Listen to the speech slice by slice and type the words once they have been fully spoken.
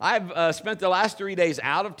I've spent the last 3 days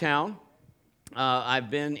out of town. I've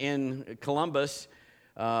been in Columbus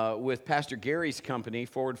with Pastor Gary's company,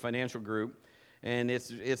 Forward Financial Group, and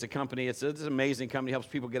it's a company. It's an amazing company. Helps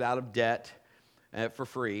people get out of debt for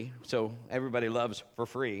free. So everybody loves for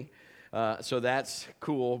free. So that's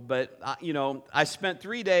cool. But I spent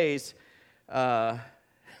 3 days in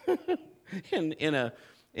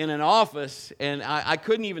an office, and I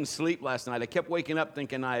couldn't even sleep last night. I kept waking up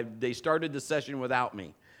thinking they started the session without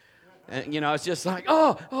me. And, it's just like,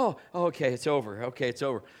 okay, it's over. Okay, it's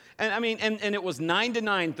over. And I mean, and it was 9 to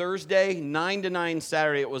 9 Thursday, 9 to 9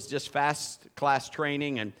 Saturday. It was just fast class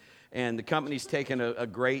training, and the company's taken a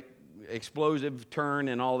great explosive turn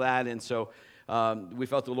and all that. And so we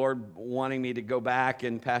felt the Lord wanting me to go back.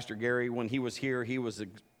 And Pastor Gary, when he was here, he was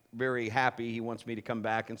very happy. He wants me to come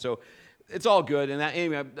back. And so it's all good. And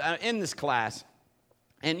anyway, in this class,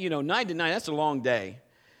 and 9 to 9, that's a long day.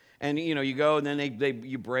 And, you go, and then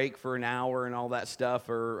you break for an hour and all that stuff,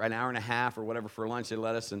 or an hour and a half or whatever for lunch they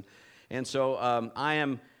let us. And so I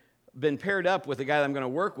am been paired up with the guy that I'm going to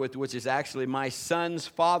work with, which is actually my son's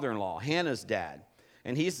father-in-law, Hannah's dad.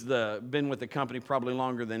 And he's been with the company probably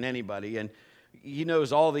longer than anybody. And he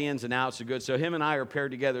knows all the ins and outs of good. So him and I are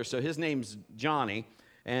paired together. So his name's Johnny.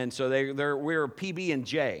 And so we're PB and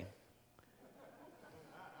J.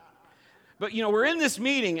 But, we're in this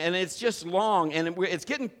meeting, and it's just long, and it's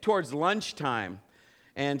getting towards lunchtime.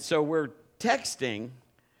 And so we're texting,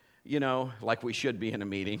 like we should be in a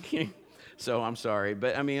meeting. So I'm sorry.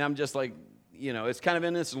 But, I'm just like, it's kind of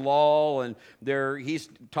in this lull, and he's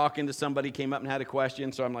talking to somebody, came up and had a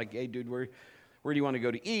question. So I'm like, hey, dude, where do you want to go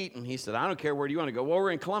to eat? And he said, I don't care. Where do you want to go? Well, we're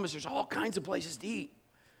in Columbus. There's all kinds of places to eat.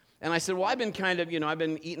 And I said, well, I've been kind of, I've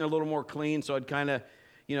been eating a little more clean, so I'd kind of,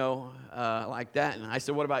 like that. And I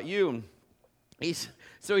said, what about you? And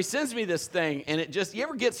so he sends me this thing, and you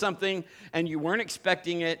ever get something and you weren't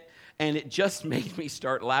expecting it, and it just made me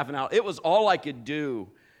start laughing out. It was all I could do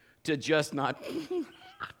to just not,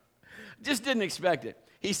 just didn't expect it.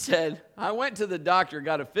 He said, I went to the doctor,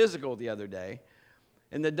 got a physical the other day,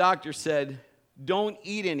 and the doctor said, don't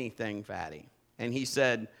eat anything fatty. And he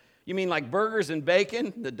said, you mean like burgers and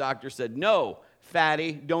bacon? The doctor said, no,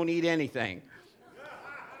 fatty, don't eat anything.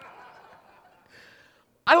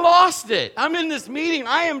 I lost it. I'm in this meeting.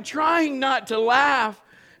 I am trying not to laugh.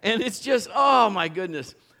 And it's just, oh my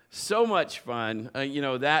goodness, so much fun.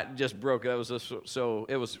 That just broke. That was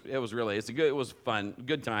it was fun,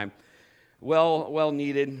 good time. Well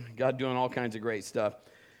needed. God doing all kinds of great stuff.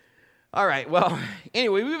 All right. Well,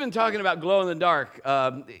 anyway, we've been talking about glow in the dark.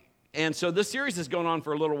 And so this series is going on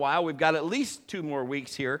for a little while. We've got at least 2 more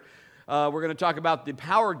weeks here. We're going to talk about the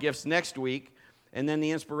power gifts next week, and then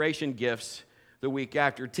the inspiration gifts the week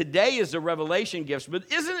after. Today is the revelation gifts,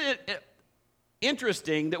 but isn't it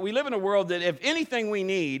interesting that we live in a world that if anything we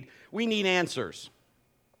need answers.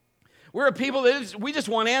 We're a people that we just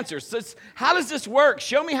want answers. So how does this work?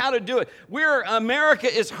 Show me how to do it.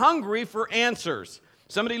 America is hungry for answers.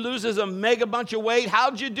 Somebody loses a mega bunch of weight.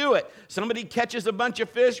 How'd you do it? Somebody catches a bunch of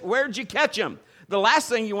fish. Where'd you catch them? The last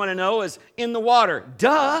thing you want to know is in the water.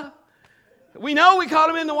 Duh. We know we caught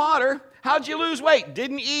them in the water. How'd you lose weight?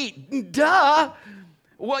 Didn't eat. Duh.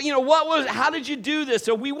 Well, how did you do this?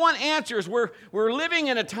 So we want answers. We're living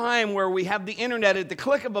in a time where we have the internet at the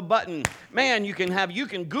click of a button. Man,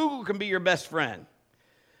 Google can be your best friend.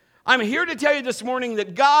 I'm here to tell you this morning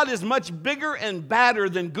that God is much bigger and badder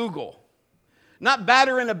than Google. Not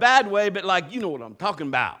badder in a bad way, but like, you know what I'm talking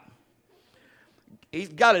about. He's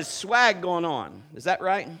got his swag going on. Is that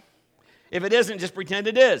right? If it isn't, just pretend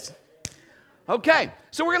it is. Okay,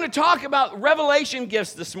 so we're going to talk about revelation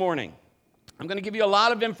gifts this morning. I'm going to give you a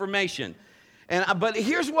lot of information. But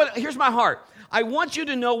here's my heart. I want you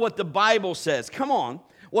to know what the Bible says. Come on.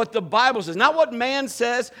 What the Bible says, not what man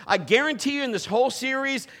says. I guarantee you in this whole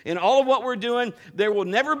series, in all of what we're doing, there will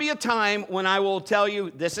never be a time when I will tell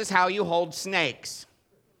you, this is how you hold snakes.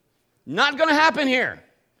 Not going to happen here.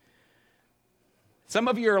 Some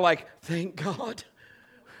of you are like, thank God.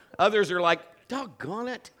 Others are like, doggone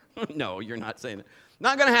it. No, you're not saying it.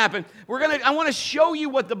 Not going to happen. I want to show you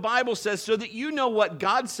what the Bible says so that you know what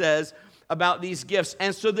God says about these gifts,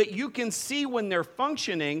 and so that you can see when they're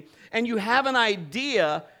functioning and you have an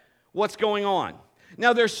idea what's going on.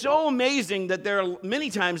 Now, they're so amazing that many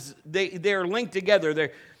times they're linked together.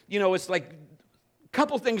 It's like a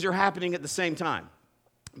couple things are happening at the same time.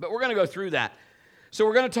 But we're going to go through that. So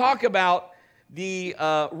we're going to talk about the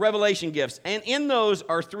revelation gifts. And in those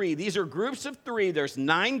are 3. These are groups of 3. There's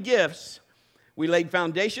 9 gifts. We laid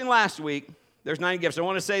foundation last week. There's 9 gifts. I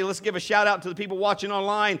want to say, let's give a shout out to the people watching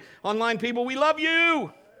online. Online people, we love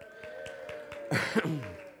you.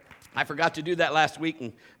 I forgot to do that last week,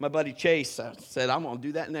 and my buddy Chase said, I'm going to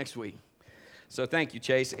do that next week. So thank you,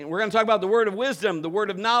 Chase. And we're going to talk about the word of wisdom, the word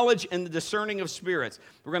of knowledge, and the discerning of spirits.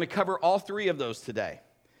 We're going to cover all three of those today.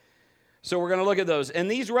 So we're going to look at those. In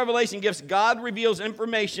these revelation gifts, God reveals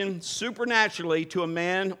information supernaturally to a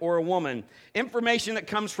man or a woman. Information that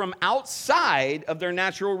comes from outside of their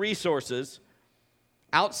natural resources,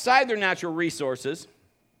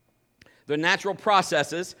 their natural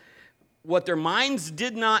processes, what their minds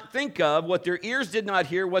did not think of, what their ears did not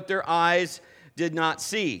hear, what their eyes did not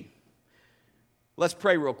see. Let's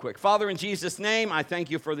pray real quick. Father, in Jesus' name, I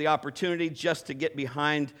thank you for the opportunity just to get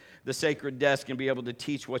behind the sacred desk and be able to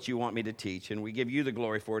teach what you want me to teach. And we give you the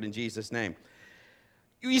glory for it in Jesus' name.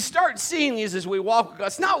 You start seeing these as we walk.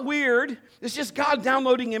 It's not weird. It's just God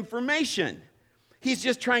downloading information. He's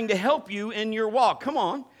just trying to help you in your walk. Come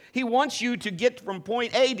on. He wants you to get from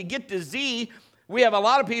point A to get to Z. We have a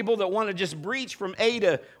lot of people that want to just breach from A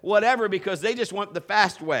to whatever because they just want the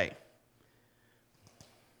fast way.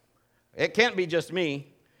 It can't be just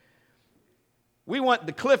me. We want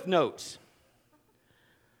the cliff notes.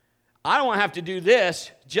 I don't want to have to do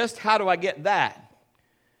this. Just how do I get that?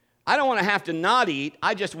 I don't want to have to not eat.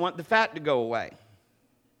 I just want the fat to go away.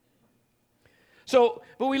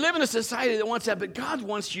 But we live in a society that wants that, but God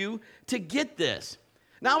wants you to get this.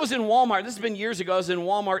 Now, I was in Walmart. This has been years ago. I was in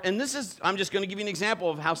Walmart, and I'm just going to give you an example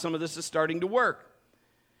of how some of this is starting to work.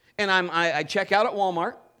 And I check out at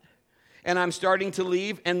Walmart, and I'm starting to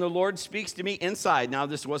leave, and the Lord speaks to me inside. Now,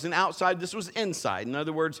 this wasn't outside. This was inside. In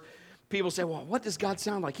other words, people say, well, what does God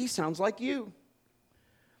sound like? He sounds like you.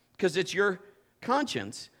 Because it's your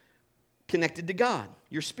conscience connected to God,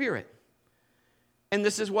 your spirit. And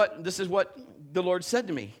this is what the Lord said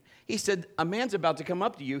to me. He said, a man's about to come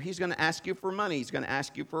up to you. He's going to ask you for money. He's going to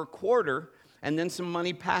ask you for a quarter and then some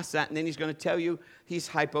money past that. And then he's going to tell you he's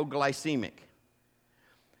hypoglycemic.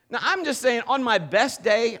 Now, I'm just saying, on my best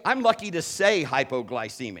day, I'm lucky to say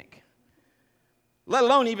hypoglycemic, let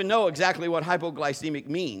alone even know exactly what hypoglycemic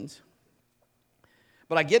means.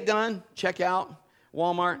 But I get done, check out,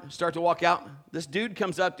 Walmart, start to walk out. This dude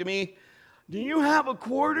comes up to me, do you have a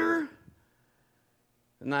quarter?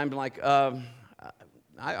 And I'm like, I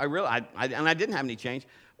didn't have any change.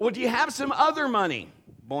 Well, do you have some other money?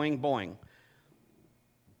 Boing, boing.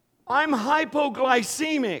 I'm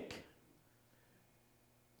hypoglycemic.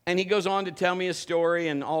 And he goes on to tell me a story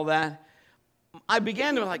and all that. I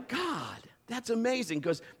began to be like, God, that's amazing,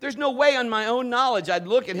 because there's no way on my own knowledge I'd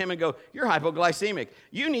look at him and go, you're hypoglycemic.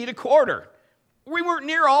 You need a quarter. We weren't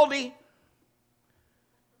near Aldi.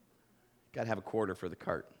 Got to have a quarter for the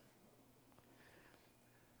cart.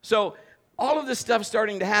 So all of this stuff's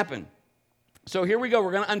starting to happen. So here we go.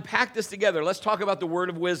 We're going to unpack this together. Let's talk about the word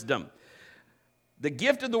of wisdom. The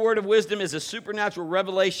gift of the word of wisdom is a supernatural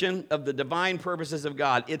revelation of the divine purposes of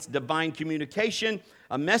God. It's divine communication,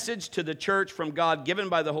 a message to the church from God given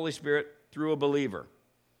by the Holy Spirit through a believer.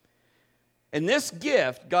 In this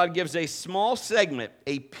gift, God gives a small segment,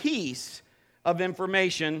 a piece of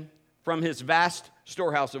information from his vast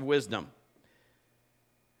storehouse of wisdom.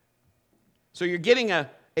 So you're getting a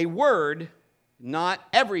word, not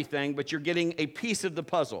everything, but you're getting a piece of the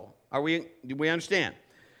puzzle. Do we understand?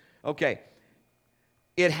 Okay.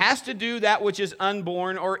 It has to do that which is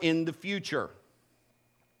unborn or in the future.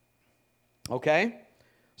 Okay?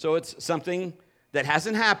 So it's something that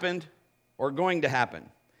hasn't happened or going to happen.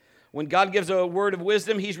 When God gives a word of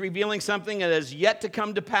wisdom, he's revealing something that has yet to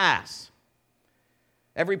come to pass.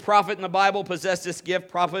 Every prophet in the Bible possessed this gift.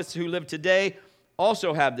 Prophets who live today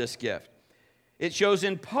also have this gift. It shows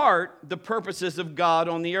in part the purposes of God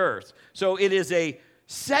on the earth. So it is a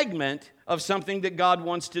segment of something that God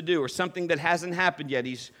wants to do or something that hasn't happened yet.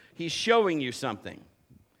 He's showing you something.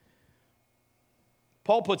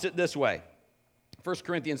 Paul puts it this way, 1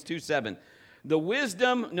 Corinthians 2:7. The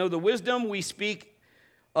wisdom we speak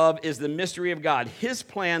of is the mystery of God, his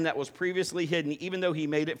plan that was previously hidden, even though he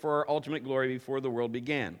made it for our ultimate glory before the world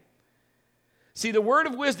began. See, the word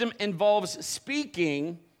of wisdom involves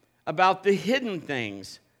speaking about the hidden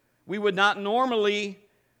things we would not normally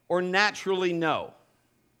or naturally know.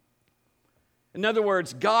 In other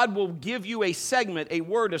words, God will give you a segment, a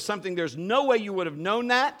word of something. There's no way you would have known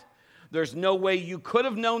that. There's no way you could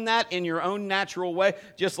have known that in your own natural way.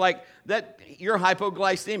 Just like that, you're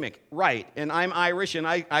hypoglycemic. Right, and I'm Irish and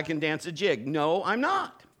I can dance a jig. No, I'm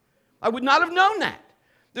not. I would not have known that.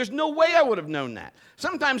 There's no way I would have known that.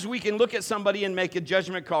 Sometimes we can look at somebody and make a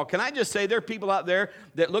judgment call. Can I just say there are people out there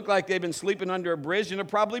that look like they've been sleeping under a bridge and are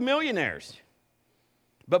probably millionaires.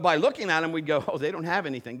 But by looking at them, we'd go, oh, they don't have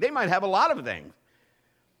anything. They might have a lot of things.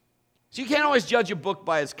 So you can't always judge a book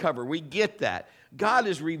by its cover. We get that. God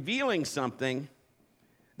is revealing something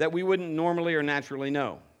that we wouldn't normally or naturally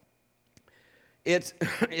know.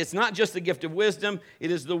 It's not just the gift of wisdom, it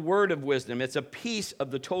is the word of wisdom. It's a piece of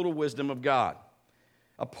the total wisdom of God,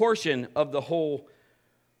 a portion of the whole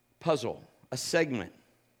puzzle, a segment.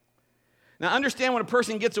 Now understand, when a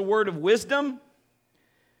person gets a word of wisdom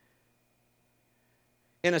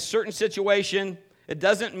in a certain situation, it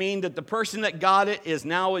doesn't mean that the person that got it is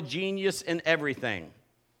now a genius in everything.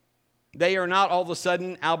 They are not all of a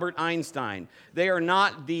sudden Albert Einstein. They are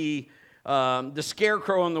not the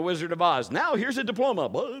Scarecrow in The Wizard of Oz. Now here's a diploma.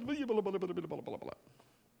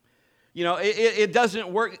 You know, it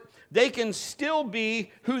doesn't work. They can still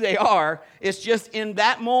be who they are. It's just in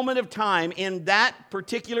that moment of time, in that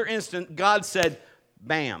particular instant, God said,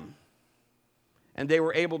 bam. And they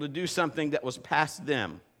were able to do something that was past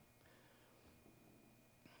them.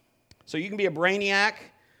 So you can be a brainiac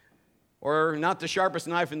or not the sharpest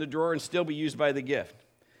knife in the drawer and still be used by the gift.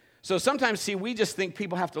 So sometimes, see, we just think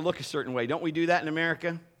people have to look a certain way. Don't we do that in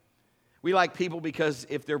America? We like people because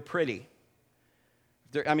if they're pretty.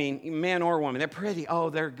 Man or woman, they're pretty.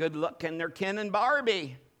 Oh, they're good looking. They're Ken and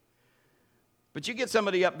Barbie. But you get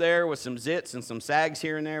somebody up there with some zits and some sags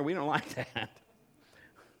here and there, we don't like that.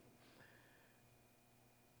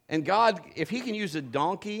 And God, if he can use a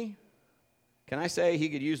donkey, can I say he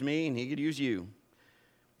could use me and he could use you?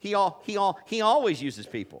 He always uses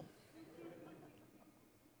people.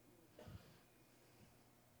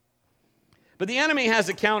 But the enemy has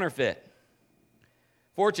a counterfeit.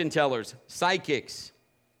 Fortune tellers, psychics,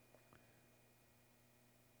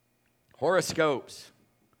 horoscopes.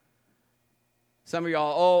 Some of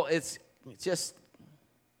y'all, it's just,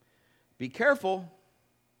 be careful.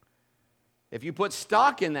 If you put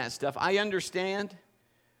stock in that stuff, I understand.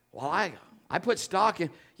 Well, I put stock in.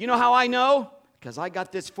 You know how I know? Because I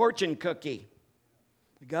got this fortune cookie.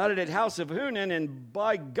 I got it at House of Hunan, and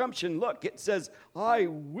by gumption, look, it says, I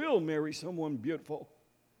will marry someone beautiful.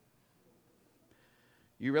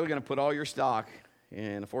 You're really going to put all your stock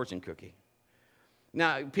in a fortune cookie.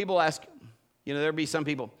 Now, people ask, there'll be some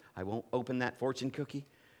people, I won't open that fortune cookie.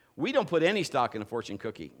 We don't put any stock in a fortune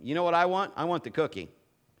cookie. You know what I want? I want the cookie.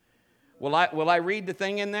 Will I read the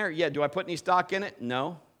thing in there? Yeah. Do I put any stock in it?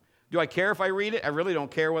 No. Do I care if I read it? I really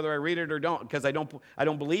don't care whether I read it or don't, because I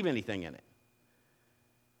don't believe anything in it.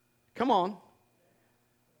 Come on.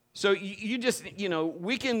 So you just,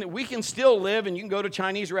 we can still live, and you can go to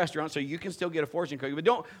Chinese restaurants, so you can still get a fortune cookie. But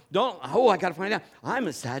I got to find out. I'm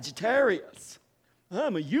a Sagittarius.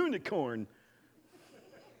 I'm a unicorn.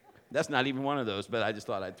 That's not even one of those, but I just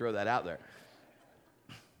thought I'd throw that out there.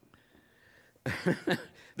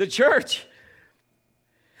 The church.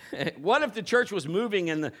 What if the church was moving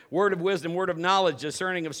in the word of wisdom, word of knowledge,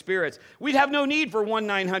 discerning of spirits? We'd have no need for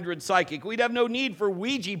 1-900 psychic. We'd have no need for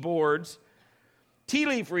Ouija boards, tea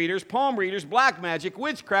leaf readers, palm readers, black magic,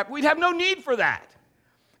 witchcraft. We'd have no need for that.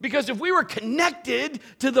 Because if we were connected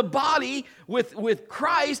to the body with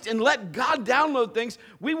Christ and let God download things,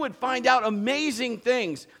 we would find out amazing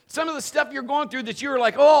things. Some of the stuff you're going through that you're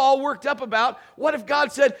like, all worked up about, what if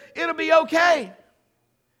God said, it'll be okay?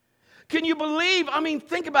 Can you believe?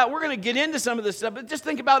 Think about it. We're going to get into some of this stuff, but just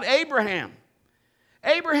think about Abraham.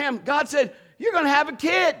 God said, you're going to have a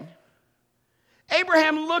kid.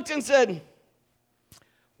 Abraham looked and said,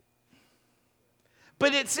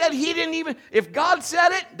 but it said he didn't even, if God said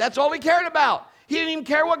it, that's all he cared about. He didn't even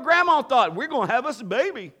care what grandma thought. We're going to have us a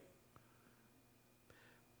baby.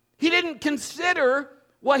 He didn't consider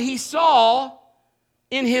what he saw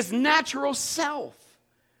in his natural self,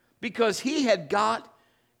 because he had got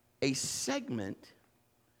a segment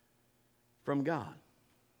from God.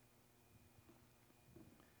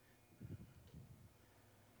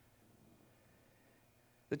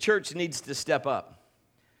 The church needs to step up.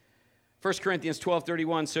 1 Corinthians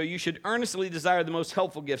 12:31, so you should earnestly desire the most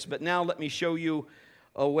helpful gifts, but now let me show you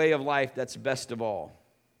a way of life that's best of all.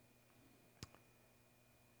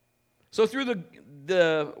 So through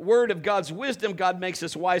the word of God's wisdom, God makes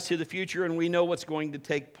us wise to the future, and we know what's going to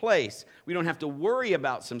take place. We don't have to worry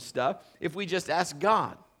about some stuff if we just ask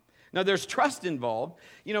God. Now, there's trust involved.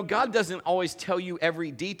 God doesn't always tell you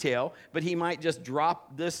every detail, but he might just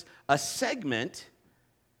drop a segment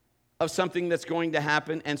of something that's going to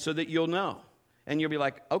happen, and so that you'll know. And you'll be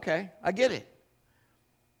like, okay, I get it.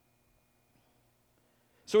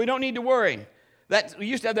 So we don't need to worry. We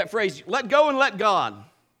used to have that phrase, let go and let God.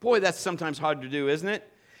 Boy, that's sometimes hard to do, isn't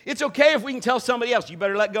it? It's okay if we can tell somebody else, you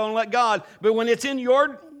better let go and let God. But when it's in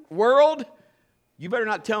your world, you better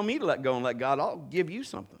not tell me to let go and let God. I'll give you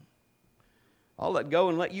something. I'll let go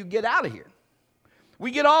and let you get out of here. We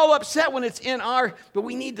get all upset when it's but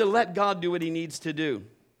we need to let God do what he needs to do.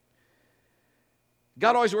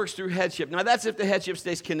 God always works through headship. Now, that's if the headship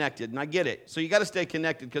stays connected, and I get it. So you got to stay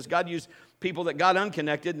connected because God used people that got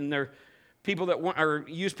unconnected, and they're people that weren't, or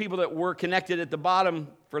used people that were connected at the bottom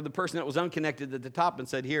for the person that was unconnected at the top and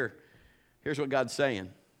said, here's what God's saying,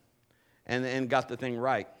 and got the thing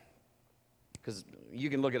right. Because you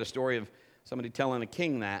can look at a story of somebody telling a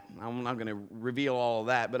king that. I'm not going to reveal all of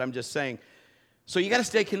that, but I'm just saying. So you got to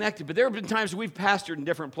stay connected. But there have been times we've pastored in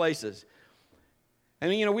different places.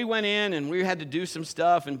 And, we went in and we had to do some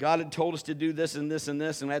stuff, and God had told us to do this and this and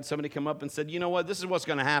this, and I had somebody come up and said, you know what, this is what's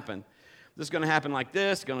going to happen. This is going to happen like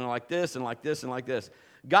this, going to like this, and like this, and like this.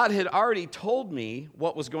 God had already told me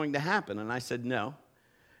what was going to happen, and I said, no.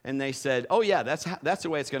 And they said, oh, yeah, that's the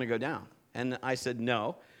way it's going to go down. And I said,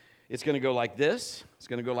 no, it's going to go like this, it's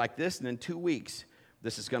going to go like this, and in 2 weeks,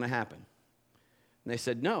 this is going to happen. And they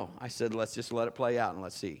said, no. I said, let's just let it play out and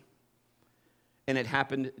let's see. And it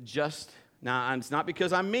happened just... Now, it's not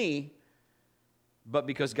because I'm me, but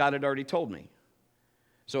because God had already told me.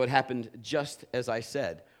 So it happened just as I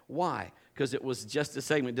said. Why? Because it was just a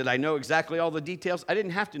segment. Did I know exactly all the details? I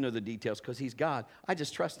didn't have to know the details because He's God. I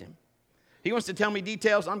just trust Him. He wants to tell me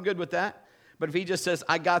details. I'm good with that. But if He just says,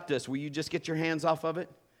 I got this, will you just get your hands off of it?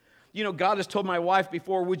 God has told my wife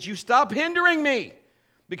before, would you stop hindering me?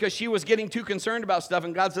 Because she was getting too concerned about stuff,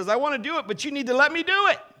 and God says, I want to do it, but you need to let me do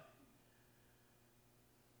it.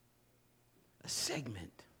 A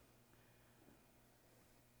segment.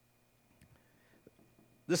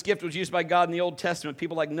 This gift was used by God in the Old Testament.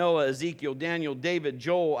 People like Noah, Ezekiel, Daniel, David,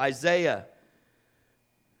 Joel, Isaiah.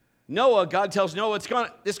 Noah, God tells Noah, it's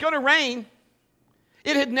going to rain.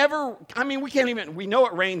 It had never, we know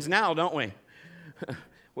it rains now, don't we?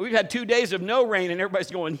 We've had 2 days of no rain, and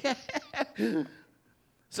everybody's going, yeah.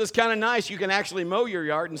 So it's kind of nice. You can actually mow your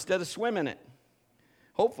yard instead of swim in it.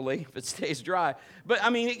 Hopefully, if it stays dry. But,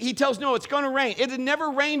 he tells Noah, it's going to rain. It had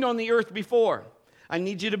never rained on the earth before. I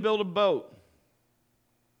need you to build a boat.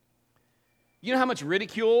 You know how much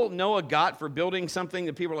ridicule Noah got for building something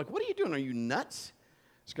that people are like, what are you doing? Are you nuts?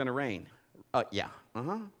 It's going to rain. Yeah.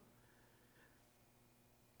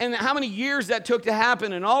 And how many years that took to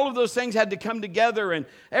happen, and all of those things had to come together, and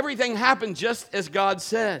everything happened just as God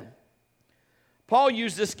said. Paul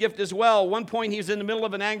used this gift as well. At one point, he was in the middle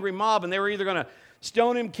of an angry mob, and they were either going to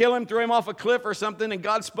stone him, kill him, throw him off a cliff or something, and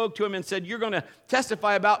God spoke to him and said, you're going to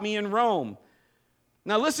testify about me in Rome.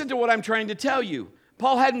 Now listen to what I'm trying to tell you.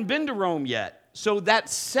 Paul hadn't been to Rome yet, so that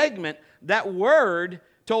segment, that word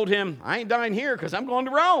told him, I ain't dying here because I'm going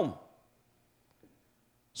to Rome.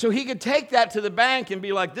 So he could take that to the bank and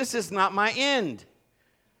be like, this is not my end.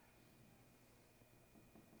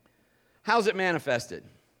 How's it manifested?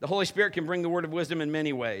 The Holy Spirit can bring the word of wisdom in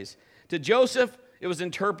many ways. To Joseph, it was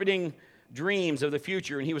interpreting dreams of the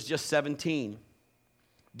future, and he was just 17.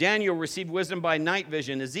 Daniel received wisdom by night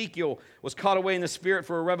vision. Ezekiel was caught away in the Spirit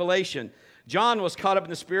for a revelation. John was caught up in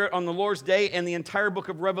the Spirit on the Lord's day, and the entire book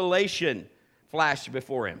of Revelation flashed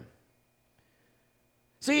before him.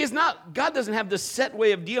 See, God doesn't have this set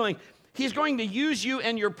way of dealing. He's going to use you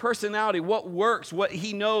and your personality, what works, what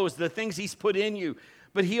He knows, the things He's put in you.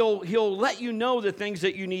 But He'll let you know the things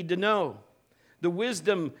that you need to know. The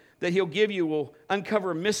wisdom that He'll give you will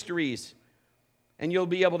uncover mysteries, and you'll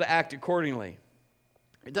be able to act accordingly.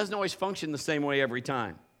 It doesn't always function the same way every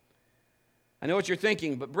time. I know what you're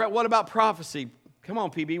thinking, but Brett, what about prophecy? Come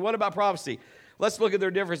on, PB, what about prophecy? Let's look at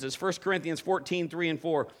their differences. 1 Corinthians 14, 3 and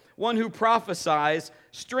 4. One who prophesies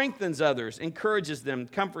strengthens others, encourages them,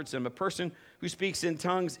 comforts them. A person who speaks in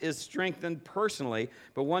tongues is strengthened personally,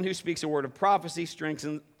 but one who speaks a word of prophecy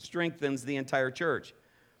strengthens the entire church.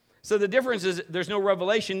 So the difference is there's no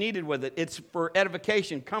revelation needed with it. It's for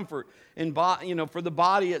edification, comfort, and for the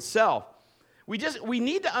body itself. We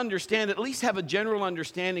need to understand, at least have a general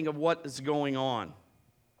understanding of what is going on.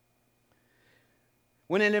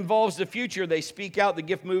 When it involves the future, they speak out. The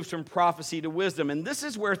gift moves from prophecy to wisdom. And this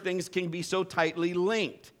is where things can be so tightly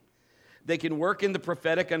linked. They can work in the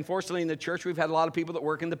prophetic. Unfortunately, in the church, we've had a lot of people that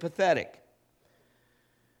work in the pathetic.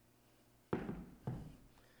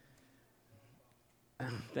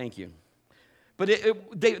 Thank you. But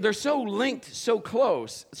they're so linked, so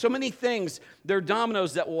close. So many things, they're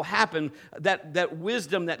dominoes that will happen, that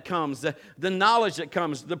wisdom that comes, the knowledge that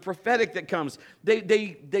comes, the prophetic that comes.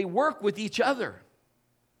 They work with each other.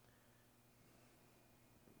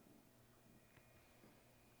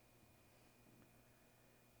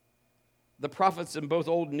 The prophets in both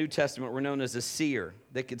Old and New Testament were known as a seer.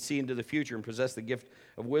 They could see into the future and possess the gift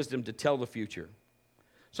of wisdom to tell the future.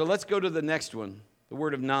 So let's go to the next one, the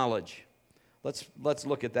word of knowledge. Let's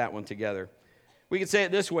look at that one together. We could say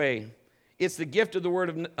it this way. It's the gift of the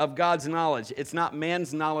word of God's knowledge. It's not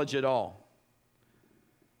man's knowledge at all.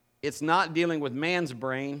 it's not dealing with man's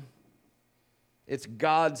brain, it's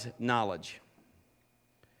God's knowledge.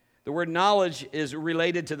 The word knowledge is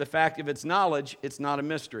related to the fact if it's knowledge, it's not a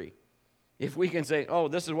mystery. If we can say, oh,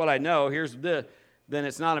 this is what I know, then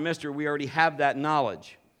it's not a mystery. We already have that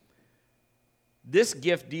knowledge. This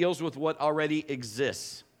gift deals with what already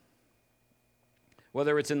exists,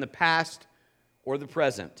 whether it's in the past or the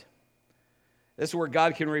present. This is where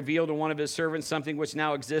God can reveal to one of his servants something which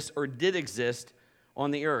now exists or did exist on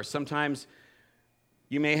the earth. Sometimes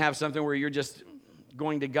you may have something where you're just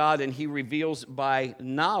going to God and he reveals by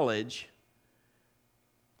knowledge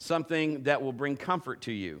something that will bring comfort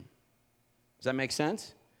to you. Does that make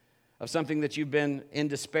sense? Of something that you've been in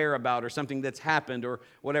despair about or something that's happened or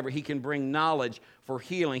whatever. He can bring knowledge for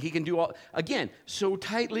healing. He can do all, again, so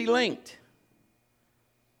tightly linked.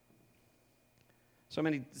 So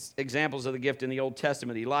many examples of the gift in the Old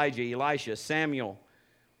Testament: Elijah, Elisha, Samuel.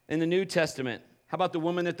 In the New Testament, how about the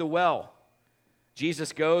woman at the well?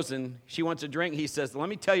 Jesus goes and she wants a drink. He says, let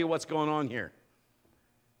me tell you what's going on here.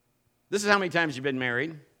 This is how many times you've been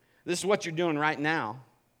married. This is what you're doing right now.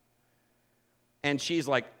 And she's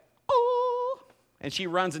like, oh. And she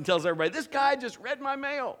runs and tells everybody, this guy just read my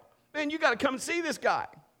mail. Man, you got to come and see this guy.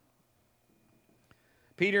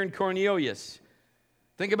 Peter and Cornelius.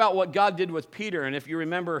 Think about what God did with Peter. And if you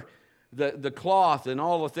remember the cloth and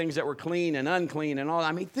all the things that were clean and unclean and all,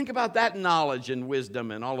 I mean, think about that knowledge and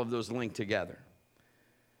wisdom and all of those linked together.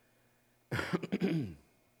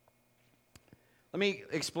 Let me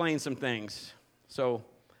explain some things. So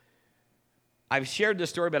I've shared this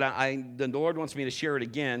story, but the Lord wants me to share it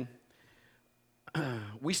again.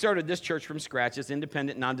 We started this church from scratch. It's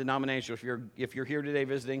independent, non-denominational. If you're here today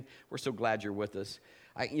visiting, we're so glad you're with us.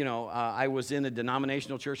 I was in a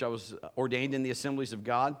denominational church. I was ordained in the Assemblies of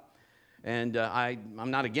God, and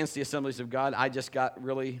I'm not against the Assemblies of God. I just got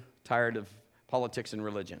really tired of politics and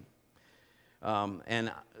religion.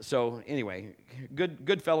 And so anyway,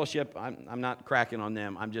 good fellowship. I'm not cracking on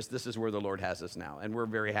them. This is where the Lord has us now, and we're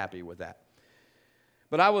very happy with that.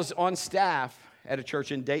 But I was on staff at a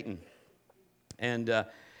church in Dayton, and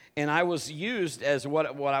I was used as what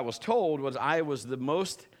I was told was I was the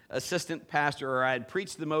most assistant pastor, or I had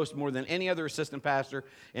preached the most, more than any other assistant pastor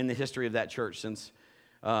in the history of that church since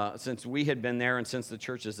we had been there and since the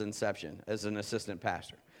church's inception as an assistant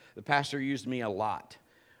pastor. The pastor used me a lot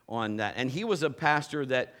on that, and he was a pastor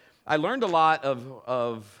that I learned a lot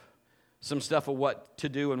of some stuff of what to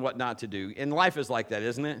do and what not to do. And life is like that,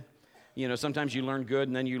 isn't it? You know, sometimes you learn good,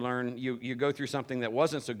 and then you go through something that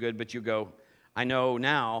wasn't so good, but you go, I know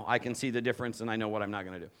now, I can see the difference, and I know what I'm not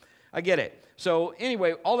going to do. I get it. So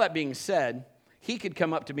anyway, all that being said, he could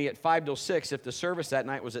come up to me at 5 till 6 if the service that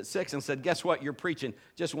night was at 6 and said, guess what, you're preaching,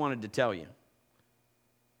 just wanted to tell you.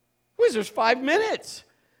 There's 5 minutes.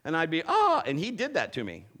 And I'd be, and he did that to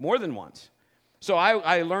me more than once. So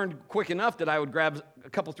I learned quick enough that I would grab a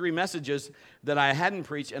couple, 3 messages that I hadn't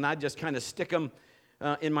preached, and I'd just kind of stick them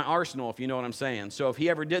in my arsenal, if you know what I'm saying. So if he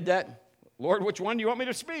ever did that, Lord, which one do you want me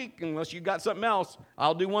to speak? Unless you got something else,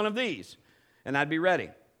 I'll do one of these. And I'd be ready.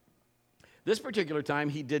 This particular time,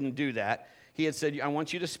 he didn't do that. He had said, I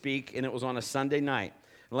want you to speak, and it was on a Sunday night.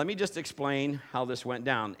 Let me just explain how this went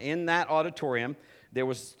down. In that auditorium, there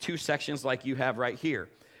was 2 sections like you have right here.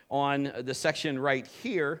 On the section right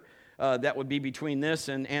here, that would be between this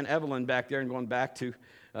and Aunt Evelyn back there and going back to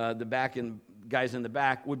the back and guys in the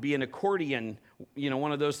back, would be an accordion,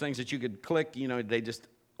 one of those things that you could click, they just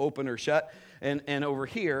open or shut. And over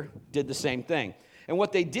here did the same thing. And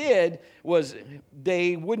what they did was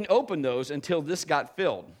they wouldn't open those until this got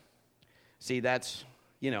filled. See, that's,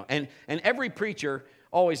 and every preacher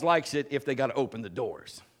always likes it if they got to open the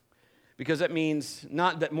doors. Because that means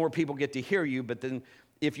not that more people get to hear you, but then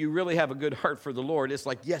if you really have a good heart for the Lord, it's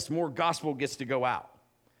like, yes, more gospel gets to go out.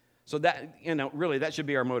 So that, really, that should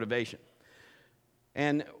be our motivation.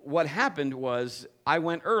 And what happened was I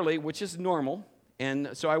went early, which is normal.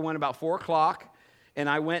 And so I went about 4 o'clock, and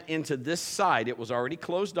I went into this side. It was already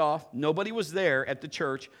closed off. Nobody was there at the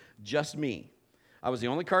church, just me. I was the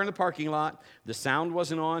only car in the parking lot. The sound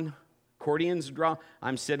wasn't on. Accordions draw.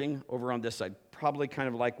 I'm sitting over on this side, probably kind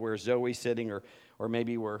of like where Zoe's sitting, or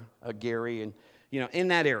maybe where Gary, and in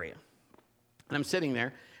that area. And I'm sitting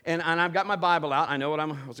there, and I've got my Bible out. I know what I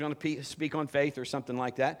was going to speak on faith or something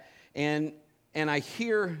like that. And I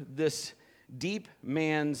hear this deep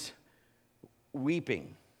man's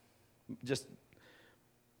weeping.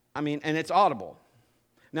 And it's audible.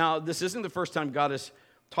 Now, this isn't the first time God has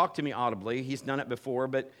talked to me audibly. He's done it before,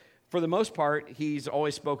 but for the most part, he's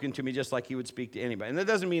always spoken to me just like he would speak to anybody. And that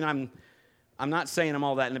doesn't mean I'm not saying I'm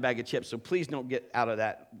all that in a bag of chips, so please don't get out of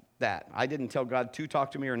that. I didn't tell God to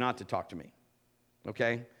talk to me or not to talk to me,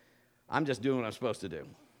 okay? I'm just doing what I'm supposed to do.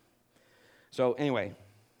 So anyway,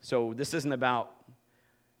 so this isn't about,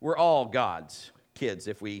 we're all God's kids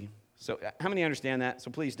so how many understand that?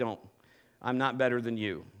 So please don't, I'm not better than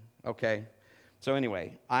you, okay? So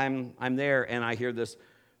anyway, I'm there and I hear this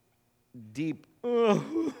deep,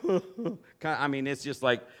 it's just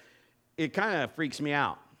like, it kind of freaks me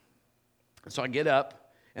out. So I get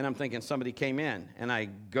up and I'm thinking somebody came in, and I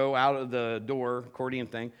go out of the door, accordion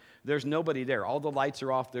thing. There's nobody there. All the lights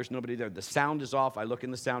are off. There's nobody there. The sound is off. I look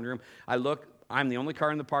in the sound room. I'm the only car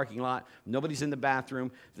in the parking lot. Nobody's in the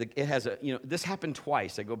bathroom. It has this happened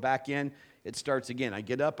twice. I go back in. It starts again. I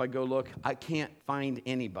get up. I go look. I can't find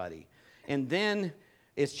anybody. And then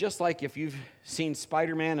it's just like if you've seen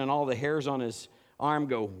Spider-Man and all the hairs on his arm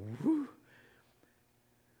go, whoo.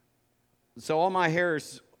 So all my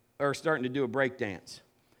hairs are starting to do a break dance.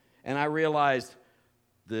 And I realized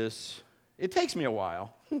it takes me a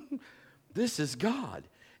while. This is God.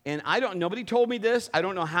 And nobody told me this. I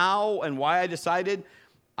don't know how and why I decided.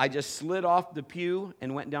 I just slid off the pew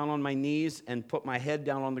and went down on my knees and put my head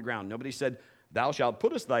down on the ground. Nobody said, "Thou shalt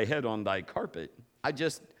puttest thy head on thy carpet." I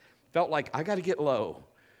just felt like I got to get low.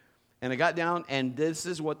 And I got down, and this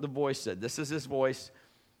is what the voice said. This is his voice.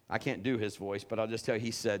 I can't do his voice, but I'll just tell you,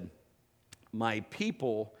 he said, "My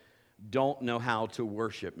people don't know how to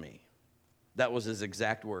worship me." That was his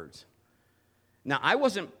exact words. Now, I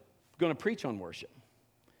wasn't going to preach on worship.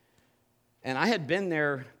 And I had been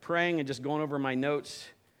there praying and just going over my notes.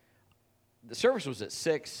 The service was at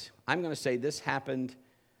 6. I'm going to say this happened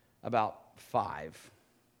about 5,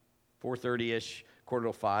 4:30-ish,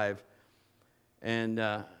 4:45.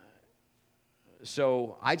 And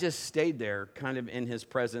so I just stayed there kind of in his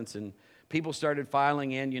presence, and people started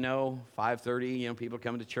filing in, 5:30, people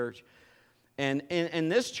coming to church. And in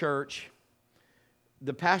this church,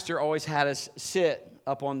 the pastor always had us sit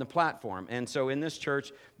up on the platform. And so in this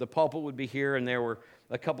church, the pulpit would be here, and there were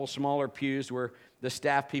a couple smaller pews where the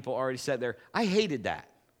staff people already sat there. I hated that.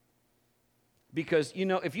 Because,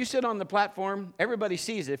 if you sit on the platform, everybody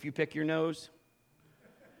sees it if you pick your nose.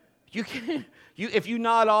 You can't, if you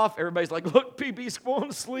nod off, everybody's like, "Look, PP's falling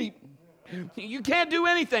asleep." You can't do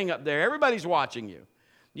anything up there. Everybody's watching you.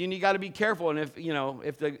 You got to be careful. And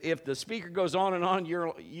if the speaker goes on and on,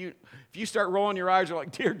 if you start rolling your eyes, you're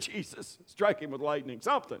like, "Dear Jesus, strike him with lightning,"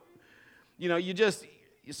 something.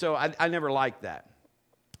 So I never liked that.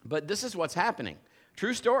 But this is what's happening.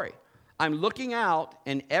 True story. I'm looking out,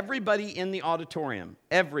 and everybody in the auditorium,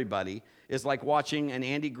 everybody is like watching an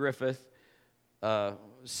Andy Griffith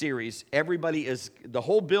series. The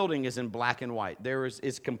whole building is in black and white.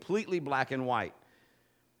 It's completely black and white.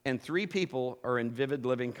 And 3 people are in vivid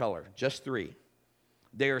living color, just 3.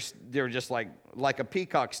 They're just like a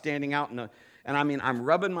peacock standing out I'm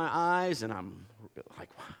rubbing my eyes, and I'm like,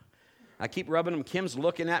 I keep rubbing them. Kim's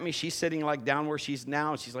looking at me. She's sitting like down where she's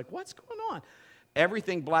now, and she's like, "What's going on?"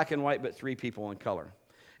 Everything black and white, but 3 people in color.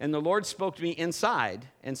 And the Lord spoke to me inside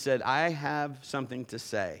and said, "I have something to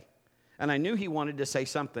say." And I knew he wanted to say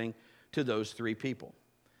something to those 3 people.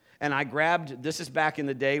 And I grabbed, this is back in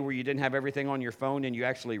the day where you didn't have everything on your phone and you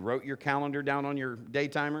actually wrote your calendar down on your day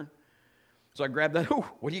timer. So I grabbed that.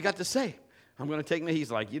 "What do you got to say?" I'm going to take me.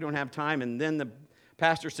 He's like, "You don't have time." And then the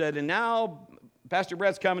pastor said, "And now Pastor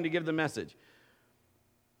Brett's coming to give the message."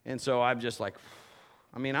 And so I'm just like,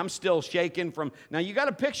 I'm still shaking from, now you got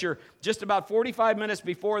to picture just about 45 minutes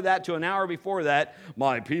before that to an hour before that,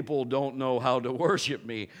 "My people don't know how to worship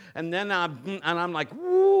me." And then I'm like,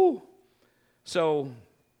 woo. So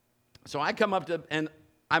I come up to, and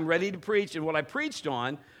I'm ready to preach, and what I preached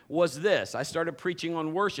on was this. I started preaching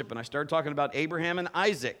on worship, and I started talking about Abraham and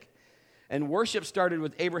Isaac. And worship started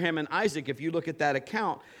with Abraham and Isaac. If you look at that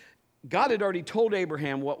account, God had already told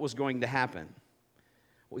Abraham what was going to happen.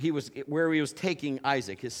 Where he was taking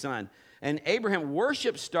Isaac, his son. And Abraham,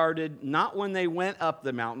 worship started not when they went up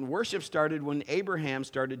the mountain. Worship started when Abraham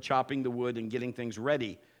started chopping the wood and getting things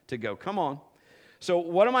ready to go. Come on. So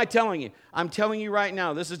what am I telling you? I'm telling you right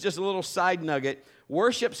now, this is just a little side nugget.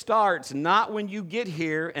 Worship starts not when you get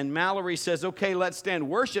here and Mallory says, "Okay, let's stand."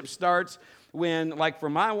 Worship starts when, like for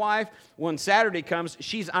my wife, when Saturday comes,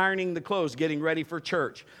 she's ironing the clothes, getting ready for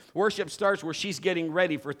church. Worship starts where she's getting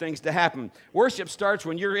ready for things to happen. Worship starts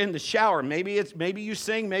when you're in the shower. Maybe you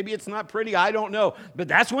sing, maybe it's not pretty, I don't know. But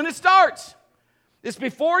that's when it starts. It's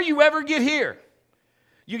before you ever get here.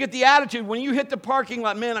 You get the attitude when you hit the parking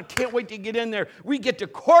lot, "Man, I can't wait to get in there." We get to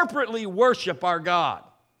corporately worship our God.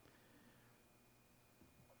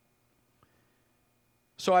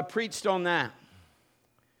 So I preached on that.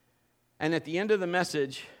 And at the end of the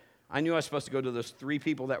message, I knew I was supposed to go to those 3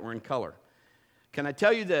 people that were in color. Can I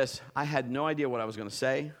tell you this? I had no idea what I was going to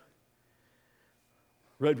say.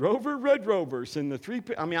 Red Rovers, and the three.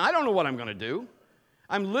 I mean, I don't know what I'm going to do.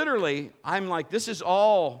 I'm like, this is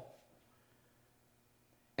all.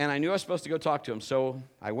 And I knew I was supposed to go talk to him. So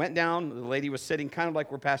I went down. The lady was sitting kind of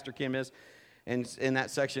like where Pastor Kim is, and in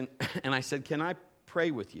that section. And I said, can I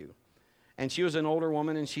pray with you? And she was an older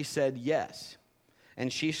woman, and she said yes.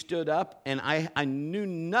 And she stood up, and I knew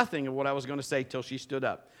nothing of what I was going to say till she stood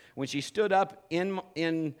up. When she stood up,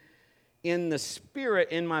 in the spirit,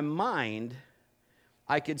 in my mind,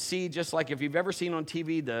 I could see, just like if you've ever seen on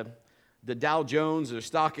TV the Dow Jones or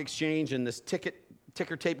stock exchange, and this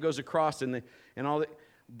ticker tape goes across, and all that.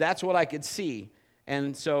 That's what I could see.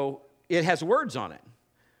 And so it has words on it.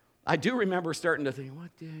 I do remember starting to think, what?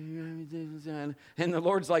 And the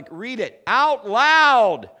Lord's like, read it out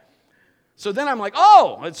loud. So then I'm like,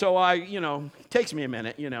 oh. And so it takes me a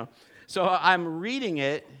minute, So I'm reading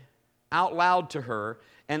it out loud to her,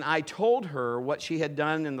 and I told her what she had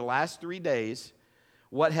done in the last 3 days,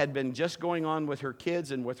 what had been just going on with her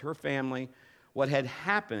kids and with her family, what had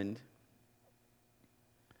happened,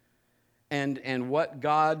 and what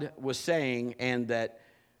God was saying, and that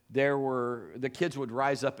the kids would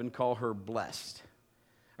rise up and call her blessed.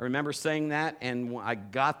 I remember saying that, and I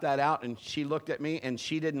got that out, and she looked at me, and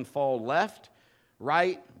she didn't fall left,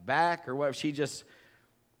 right, back, or whatever. She just,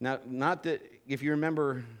 now, not that, if you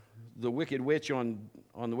remember the Wicked Witch on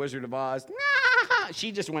The Wizard of Oz,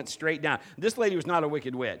 she just went straight down. This lady was not a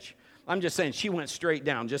wicked witch. I'm just saying she went straight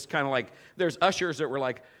down, just kind of like, there's ushers that were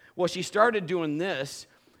like, well, she started doing this.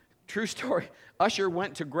 True story. Usher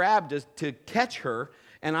went to grab to catch her,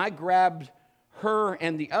 and I grabbed her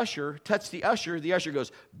and the usher, touched the usher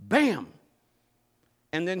goes, bam!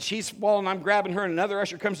 And then she's falling, I'm grabbing her, and another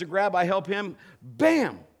usher comes to grab, I help him,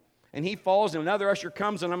 bam! And he falls, and another usher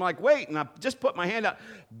comes, and I'm like, wait, and I just put my hand out,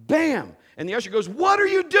 bam! And the usher goes, what are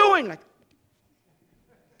you doing? Like,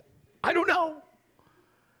 I don't know.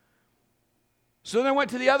 So then I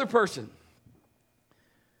went to the other person.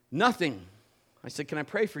 Nothing. I said, can I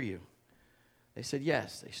pray for you? They said,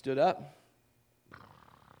 yes. They stood up.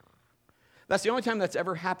 That's the only time that's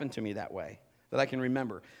ever happened to me that way, that I can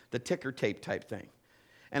remember, the ticker tape type thing.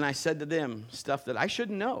 And I said to them stuff that I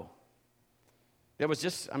shouldn't know. It was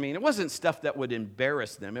just, it wasn't stuff that would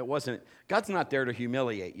embarrass them. It wasn't, God's not there to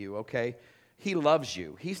humiliate you, okay? He loves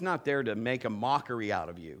you. He's not there to make a mockery out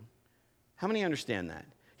of you. How many understand that?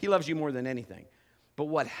 He loves you more than anything. But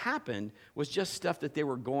what happened was just stuff that they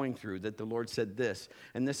were going through, that the Lord said this,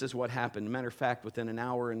 and this is what happened. Matter of fact, within an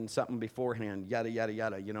hour and something beforehand, yada, yada,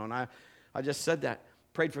 yada, and I just said that,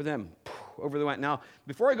 prayed for them, over the went. Now,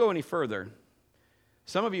 before I go any further,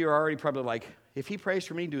 some of you are already probably like, if he prays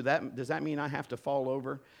for me, does that mean I have to fall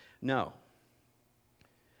over? No.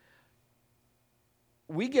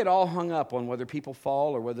 We get all hung up on whether people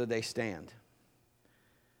fall or whether they stand.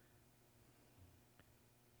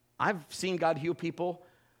 I've seen God heal people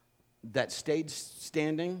that stayed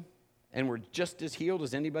standing and were just as healed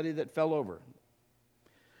as anybody that fell over.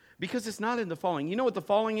 Because it's not in the falling. You know what the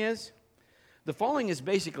falling is? The falling is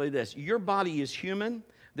basically this. Your body is human.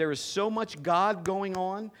 There is so much God going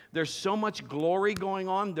on. There's so much glory going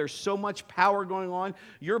on. There's so much power going on.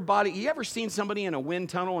 Your body, you ever seen somebody in a wind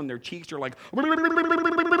tunnel and their cheeks are like,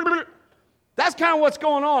 that's kind of what's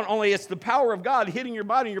going on, only it's the power of God hitting your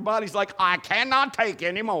body, and your body's like, I cannot take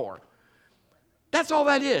anymore. That's all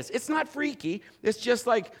that is. It's not freaky. It's just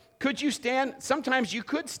like, could you stand? Sometimes you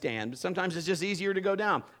could stand, but sometimes it's just easier to go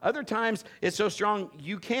down. Other times, it's so strong,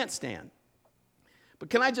 you can't stand. But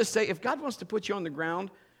can I just say, if God wants to put you on the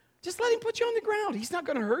ground, just let him put you on the ground. He's not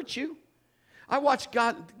going to hurt you. I watched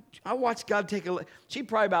God take she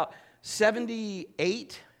probably about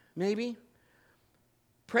 78, maybe.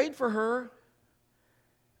 Prayed for her.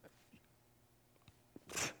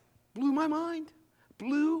 Blew my mind.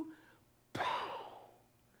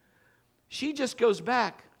 She just goes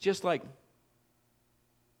back, just like,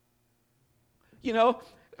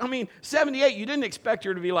 78, you didn't expect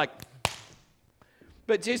her to be like,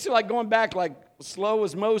 but she's like going back like slow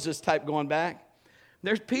as Moses type going back.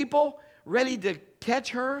 There's people ready to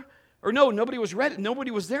catch her. Or no, nobody was ready.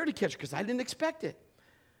 Nobody was there to catch her because I didn't expect it.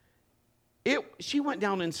 She went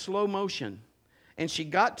down in slow motion. And she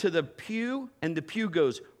got to the pew, and the pew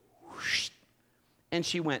goes, whoosh, and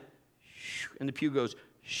she went, shoo, and the pew goes,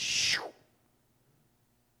 shoo.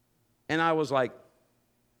 And I was like,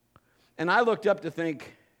 and I looked up to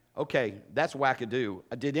think, okay, that's wackadoo.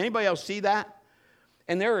 Did anybody else see that?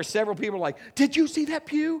 And there are several people like, did you see that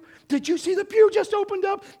pew? Did you see the pew just opened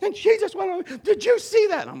up? And she just went over. Did you see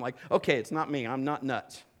that? And I'm like, okay, it's not me. I'm not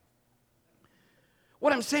nuts.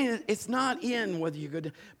 What I'm saying is, it's not in whether you're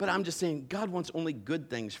good, but I'm just saying God wants only good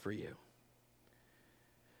things for you.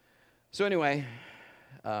 So anyway,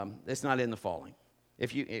 It's not in the falling.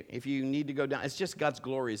 If you need to go down, it's just God's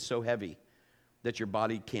glory is so heavy that your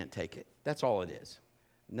body can't take it. That's all it is.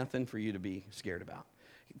 Nothing for you to be scared about.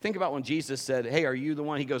 Think about when Jesus said, hey, are you the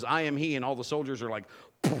one? He goes, I am he. And all the soldiers are like,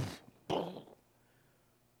 poof, poof.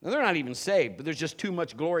 Now, they're not even saved, but there's just too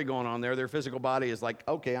much glory going on there. Their physical body is like,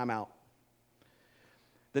 okay, I'm out.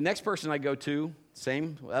 The next person I go to,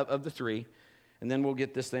 same of the three, and then we'll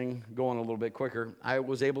get this thing going a little bit quicker. I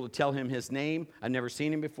was able to tell him his name. I'd never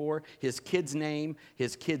seen him before. His kid's name,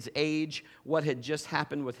 his kid's age, what had just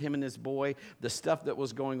happened with him and his boy, the stuff that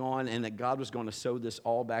was going on, and that God was going to sew this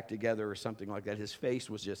all back together or something like that. His face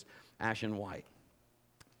was just ashen white.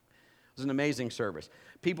 It was an amazing service.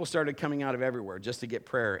 People started coming out of everywhere just to get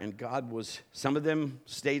prayer, and God was, some of them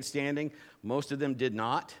stayed standing. Most of them did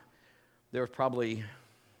not. There was probably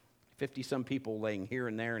 50-some people laying here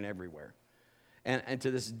and there and everywhere. And to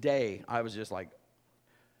this day, I was just like,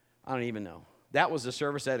 I don't even know. That was the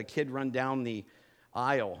service. I had a kid run down the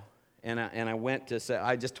aisle, and I went to say,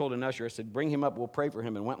 I just told an usher, I said, bring him up, we'll pray for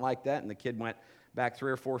him, and went like that, and the kid went back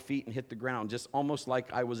 3 or 4 feet and hit the ground, just almost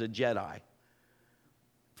like I was a Jedi.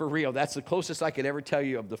 For real, that's the closest I could ever tell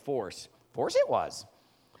you of the Force. Force it was.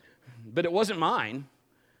 But it wasn't mine.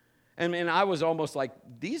 And I was almost like,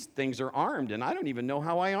 these things are armed, and I don't even know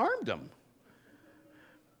how I armed them.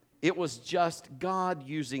 It was just God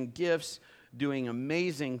using gifts, doing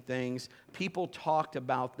amazing things. People talked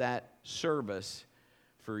about that service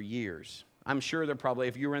for years. I'm sure they're probably,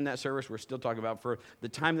 if you were in that service, we're still talking about for the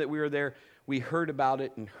time that we were there, we heard about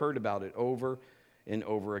it over and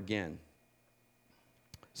over again.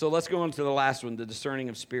 So let's go on to the last one, the discerning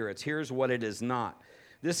of spirits. Here's what it is not.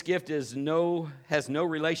 This gift has no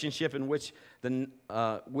relationship in which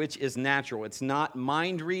is natural. It's not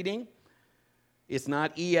mind reading. It's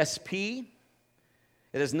not ESP.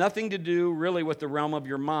 It has nothing to do really with the realm of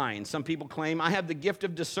your mind. Some people claim, I have the gift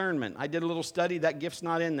of discernment. I did a little study. That gift's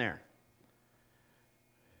not in there.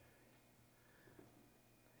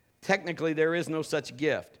 Technically, there is no such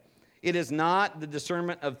gift. It is not the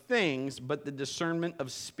discernment of things, but the discernment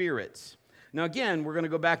of spirits. Now, again, we're going to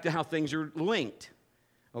go back to how things are linked.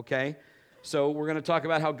 Okay? So we're going to talk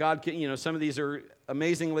about how God can, some of these are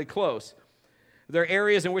amazingly close. There are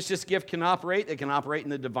areas in which this gift can operate. It can operate in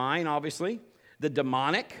the divine, obviously, the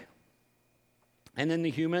demonic, and then the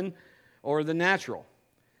human or the natural.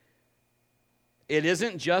 It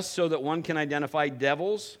isn't just so that one can identify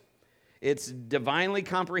devils. It's divinely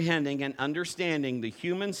comprehending and understanding the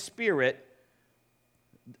human spirit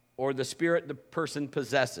or the spirit the person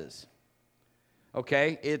possesses.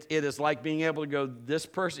 Okay? It is like being able to go, this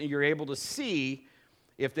person, you're able to see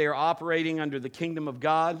if they are operating under the kingdom of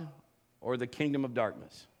God or the kingdom of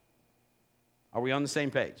darkness. Are we on the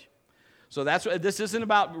same page? So that's what this isn't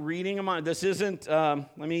about reading a mind. This isn't.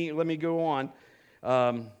 Let me go on.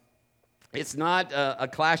 It's not a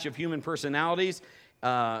clash of human personalities.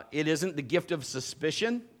 It isn't the gift of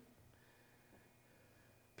suspicion.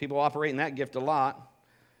 People operate in that gift a lot.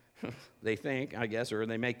 They think, I guess, or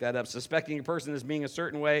they make that up, suspecting a person as being a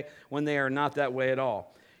certain way when they are not that way at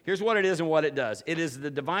all. Here's what it is and what it does. It is the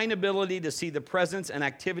divine ability to see the presence and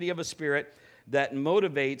activity of a spirit that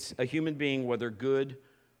motivates a human being, whether good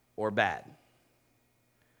or bad.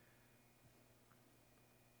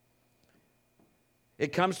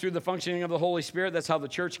 It comes through the functioning of the Holy Spirit. That's how the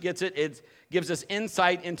church gets it. It gives us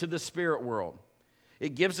insight into the spirit world.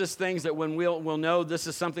 It gives us things that when we'll know this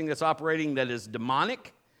is something that's operating that is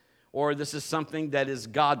demonic or this is something that is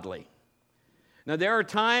godly. Now, there are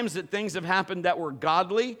times that things have happened that were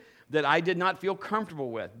godly that I did not feel comfortable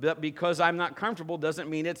with. But because I'm not comfortable doesn't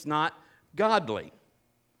mean it's not godly.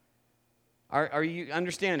 Are you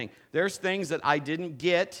understanding? There's things that I didn't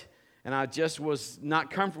get and I just was not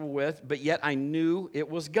comfortable with, but yet I knew it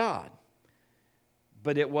was God.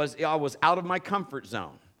 But I was out of my comfort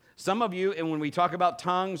zone. Some of you, and when we talk about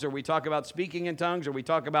tongues or we talk about speaking in tongues or we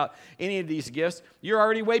talk about any of these gifts, you're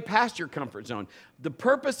already way past your comfort zone. The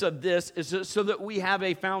purpose of this is so that we have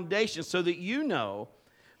a foundation, so that you know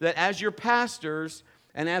that as your pastors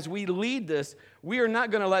and as we lead this, we are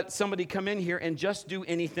not going to let somebody come in here and just do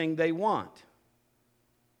anything they want.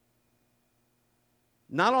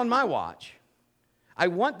 Not on my watch. I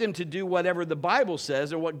want them to do whatever the Bible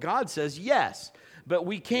says or what God says, yes. But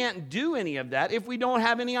we can't do any of that if we don't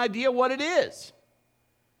have any idea what it is.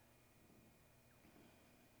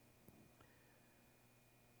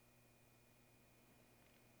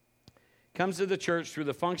 Comes to the church through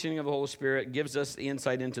the functioning of the Holy Spirit, gives us the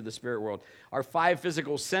insight into the spirit world. Our 5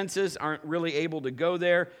 physical senses aren't really able to go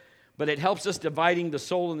there, but it helps us dividing the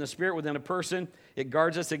soul and the spirit within a person. It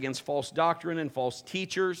guards us against false doctrine and false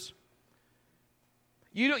teachers.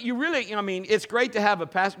 You really, I mean, it's great to have a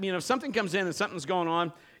pastor. If something comes in and something's going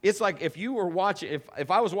on, it's like if you were watching,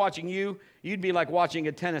 if I was watching you, you'd be like watching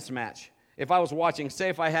a tennis match. If I was watching, say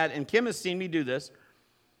if I had, and Kim has seen me do this,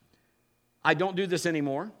 I don't do this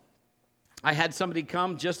anymore. I had somebody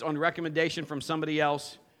come just on recommendation from somebody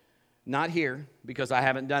else, not here, because I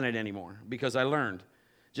haven't done it anymore, because I learned.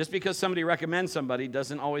 Just because somebody recommends somebody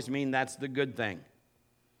doesn't always mean that's the good thing.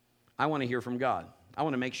 I want to hear from God. I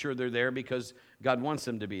want to make sure they're there because God wants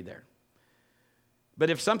them to be there. But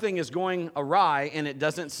if something is going awry and it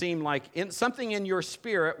doesn't seem like, something in your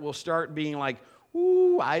spirit will start being like,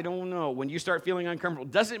 ooh, I don't know. When you start feeling uncomfortable,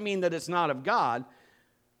 doesn't mean that it's not of God,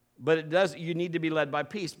 but it does. You need to be led by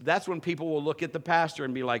peace. That's when people will look at the pastor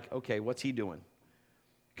and be like, okay, what's he doing?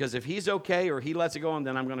 Because if he's okay or he lets it go on,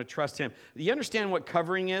 then I'm going to trust him. Do you understand what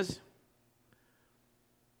covering is?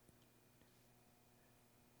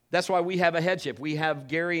 That's why we have a headship. We have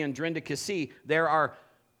Gary and Drenda Cassie. There are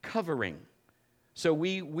covering. So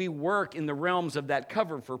we work in the realms of that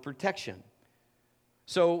cover for protection.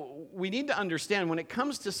 So we need to understand when it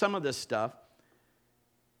comes to some of this stuff,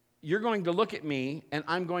 you're going to look at me and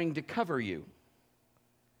I'm going to cover you.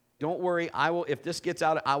 Don't worry, if this gets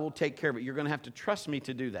out, I will take care of it. You're going to have to trust me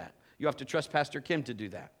to do that. You have to trust Pastor Kim to do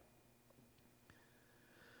that.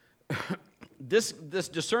 This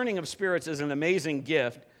discerning of spirits is an amazing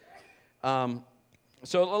gift.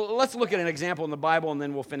 So let's look at an example in the Bible, and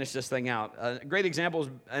then we'll finish this thing out. A great example is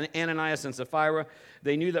Ananias and Sapphira.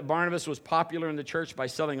 They knew that Barnabas was popular in the church by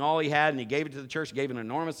selling all he had, and he gave it to the church, gave an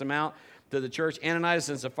enormous amount to the church. Ananias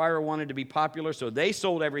and Sapphira wanted to be popular, so they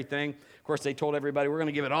sold everything. Of course, they told everybody, we're going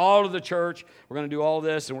to give it all to the church. We're going to do all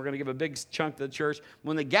this, and we're going to give a big chunk to the church.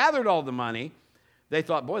 When they gathered all the money, they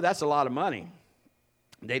thought, boy, that's a lot of money.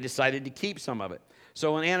 They decided to keep some of it.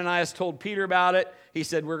 So when Ananias told Peter about it, he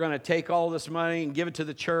said, we're going to take all this money and give it to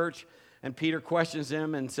the church. And Peter questions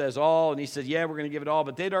him and says, all. And he said, yeah, we're going to give it all.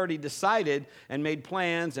 But they'd already decided and made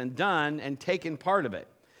plans and done and taken part of it.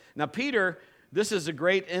 Now, Peter, this is a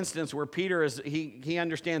great instance where Peter he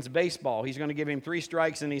understands baseball. He's going to give him 3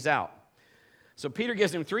 strikes and he's out. So Peter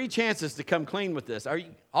gives him 3 chances to come clean with this.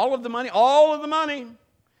 All of the money? All of the money.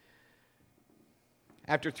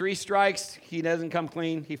 After 3 strikes, he doesn't come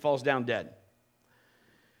clean. He falls down dead.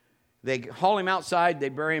 They haul him outside. They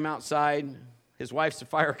bury him outside. His wife,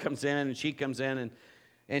 Sapphira, comes in, and she comes in,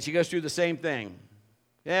 and she goes through the same thing.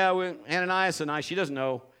 Yeah, Ananias and she doesn't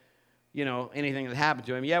know, anything that happened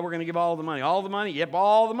to him. Yeah, we're going to give all the money. All the money? Yep,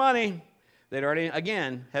 all the money. They'd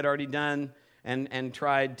already done and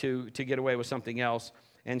tried to get away with something else,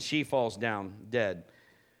 and she falls down dead.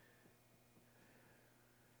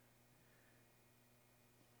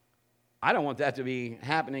 I don't want that to be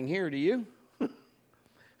happening here, do you?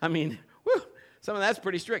 I mean, some of that's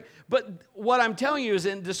pretty strict. But what I'm telling you is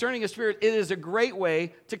in discerning a spirit, it is a great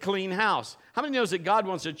way to clean house. How many knows that God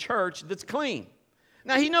wants a church that's clean?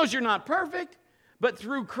 Now, he knows you're not perfect, but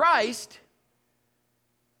through Christ,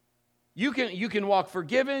 you can walk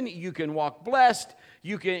forgiven, you can walk blessed,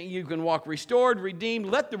 you can walk restored, redeemed.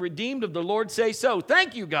 Let the redeemed of the Lord say so.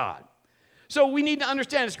 Thank you, God. So we need to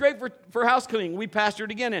understand, it's great for house cleaning. We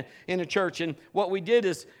pastored again in a church, and what we did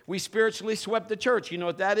is we spiritually swept the church. You know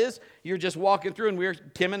what that is? You're just walking through,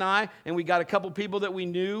 and Kim and I, and we got a couple people that we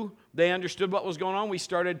knew, they understood what was going on. We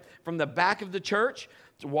started from the back of the church,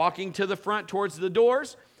 walking to the front towards the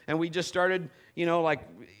doors, and we just started,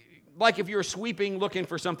 like if you're sweeping, looking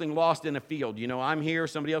for something lost in a field. I'm here,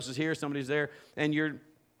 somebody else is here, somebody's there, and you're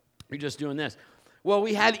just doing this. Well,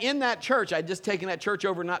 we had in that church, I'd just taken that church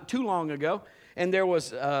over not too long ago, and there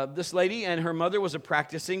was this lady, and her mother was a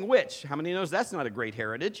practicing witch. How many knows that's not a great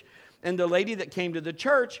heritage? And the lady that came to the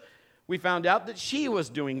church, we found out that she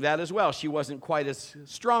was doing that as well. She wasn't quite as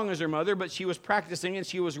strong as her mother, but she was practicing, and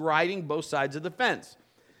she was riding both sides of the fence.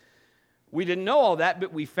 We didn't know all that,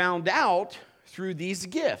 but we found out through these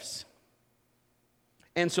gifts.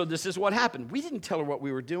 And so this is what happened. We didn't tell her what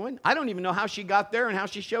we were doing. I don't even know how she got there and how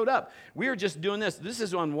she showed up. We were just doing this. This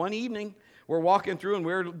is on one evening. We're walking through and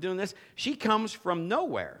we're doing this. She comes from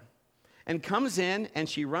nowhere and comes in and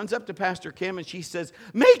she runs up to Pastor Kim and she says,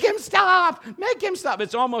 make him stop, make him stop.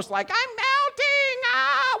 It's almost like, I'm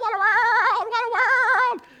melting. What a world, what a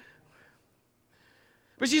world.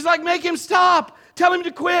 But she's like, make him stop. Tell him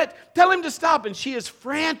to quit. Tell him to stop. And she is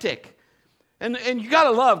frantic. And you got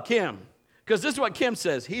to love Kim. Because this is what Kim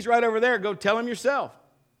says. He's right over there. Go tell him yourself.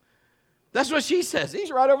 That's what she says.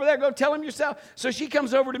 He's right over there. Go tell him yourself. So she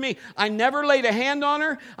comes over to me. I never laid a hand on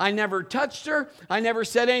her. I never touched her. I never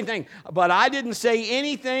said anything. But I didn't say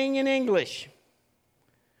anything in English.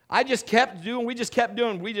 We just kept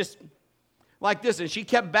doing like this. And she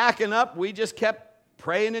kept backing up. We just kept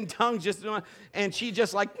praying in tongues, and she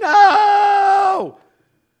just like, no!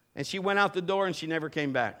 And she went out the door and she never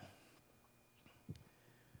came back.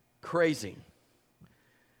 Crazy.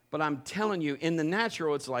 But I'm telling you, in the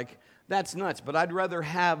natural, it's like, that's nuts. But I'd rather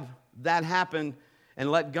have that happen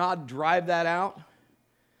and let God drive that out.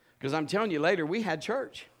 Because I'm telling you, later we had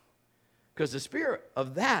church. Because the spirit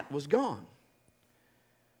of that was gone.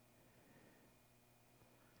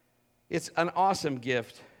 It's an awesome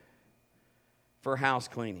gift for house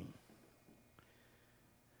cleaning.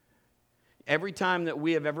 Every time that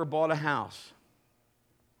we have ever bought a house,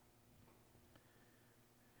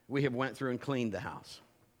 we have went through and cleaned the house.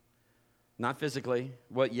 Not physically,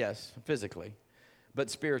 well, yes, physically, but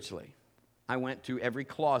spiritually. I went to every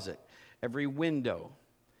closet, every window,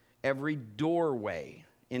 every doorway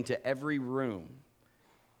into every room.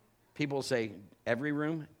 People say, every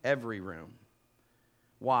room? Every room.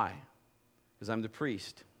 Why? Because I'm the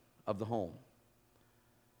priest of the home.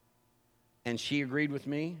 And she agreed with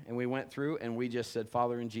me, and we went through, and we just said,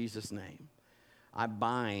 Father, in Jesus' name, I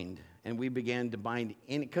bind. And we began to bind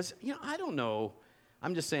in, because, I don't know.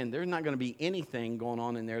 I'm just saying, there's not going to be anything going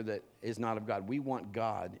on in there that is not of God. We want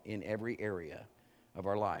God in every area of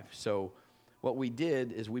our life. So what we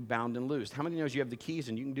did is we bound and loosed. How many knows you have the keys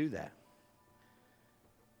and you can do that?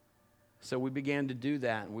 So we began to do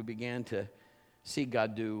that, and we began to see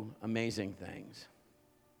God do amazing things.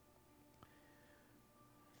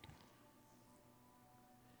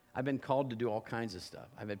 I've been called to do all kinds of stuff.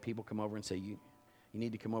 I've had people come over and say, you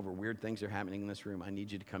need to come over. Weird things are happening in this room. I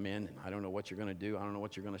need you to come in, and I don't know what you're going to do. I don't know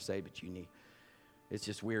what you're going to say, but it's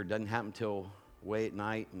just weird. It doesn't happen till way at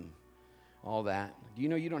night and all that. Do you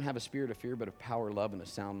know you don't have a spirit of fear, but of power, love, and a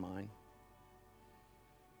sound mind?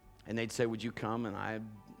 And they'd say, would you come? And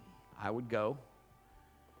I would go.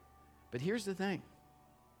 But here's the thing.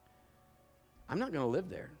 I'm not going to live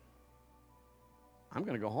there. I'm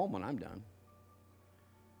going to go home when I'm done.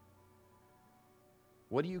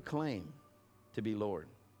 What do you claim to be Lord?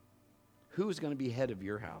 Who's going to be head of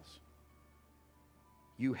your house?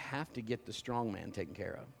 You have to get the strong man taken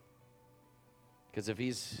care of. Because if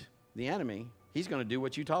he's the enemy, he's going to do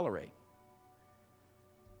what you tolerate.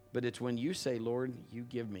 But it's when you say, Lord, you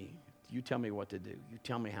give me, you tell me what to do. You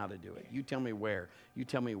tell me how to do it. You tell me where. You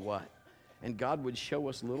tell me what. And God would show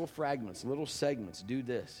us little fragments, little segments. Do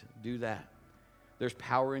this, do that. There's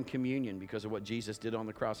power in communion because of what Jesus did on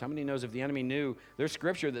the cross. How many knows if the enemy knew, there's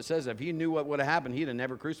scripture that says if he knew what would have happened, he'd have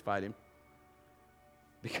never crucified him.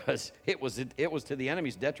 Because it was to the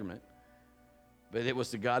enemy's detriment. But it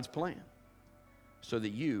was to God's plan. So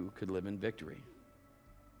that you could live in victory.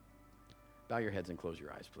 Bow your heads and close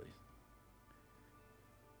your eyes, please.